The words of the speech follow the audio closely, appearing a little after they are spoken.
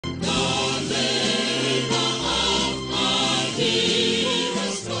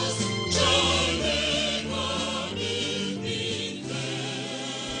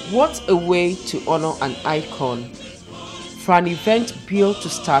What a way to honor an icon. For an event billed to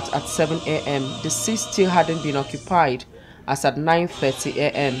start at 7 a.m., the seat still hadn't been occupied, as at 9:30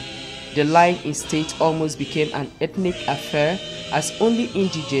 a.m., the line in state almost became an ethnic affair, as only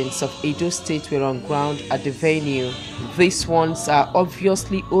indigents of Edo State were on ground at the venue. These ones are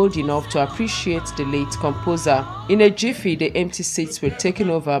obviously old enough to appreciate the late composer. In a jiffy, the empty seats were taken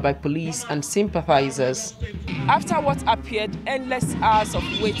over by police and sympathizers. After what appeared endless hours of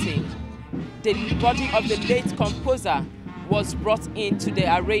waiting, the body of the late composer was brought into the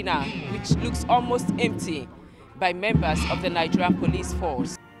arena, which looks almost empty, by members of the Nigerian police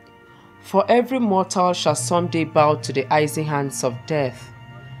force. For every mortal shall someday bow to the icy hands of death.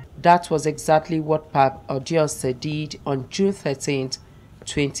 That was exactly what Pa Odiase did on June 13,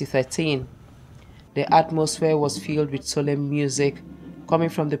 2013. The atmosphere was filled with solemn music coming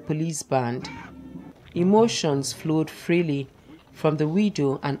from the police band. Emotions flowed freely from the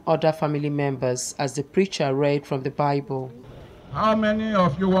widow and other family members as the preacher read from the Bible. How many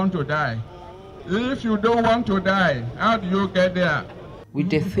of you want to die? If you don't want to die, how do you get there? With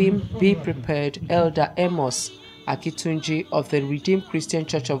the theme Be Prepared, Elder Amos Akitunji of the Redeemed Christian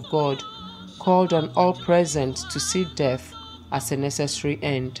Church of God called on all present to see death as a necessary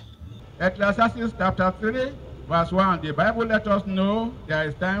end. Ecclesiastes chapter 3, verse 1, the Bible let us know there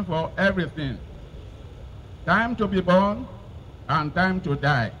is time for everything. Time to be born and time to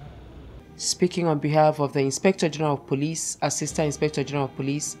die. Speaking on behalf of the Inspector General of Police, Assistant Inspector General of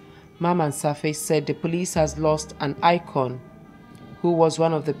Police, Mamman Safe said the police has lost an icon who was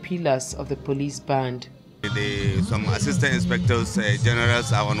one of the pillars of the police band. Some assistant inspectors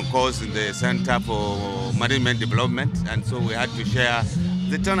generals are on course in the Center for Management Development, and so we had to share.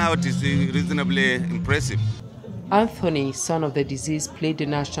 The turnout is reasonably impressive. Anthony, son of the deceased, played the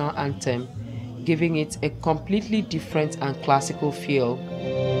national anthem, giving it a completely different and classical feel.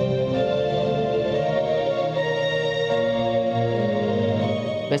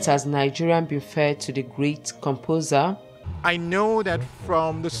 But has Nigerian been fair to the great composer? I know that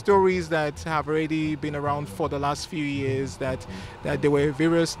from the stories that have already been around for the last few years that there were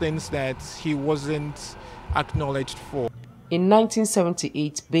various things that he wasn't acknowledged for. In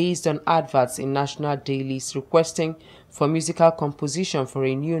 1978, based on adverts in national dailies requesting for musical composition for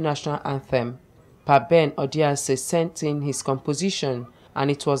a new national anthem, Pa Benedict Odiase sent in his composition and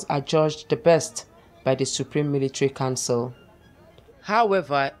it was adjudged the best by the Supreme Military Council.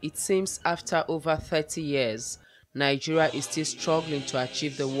 However, it seems after over 30 years, Nigeria is still struggling to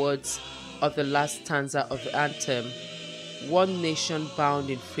achieve the words of the last stanza of the anthem, one nation bound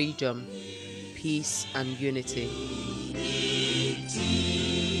in freedom, peace and unity.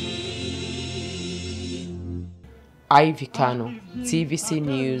 Ivy Kano, Tvce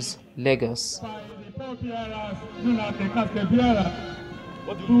News, Lagos. What did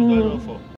you do that for?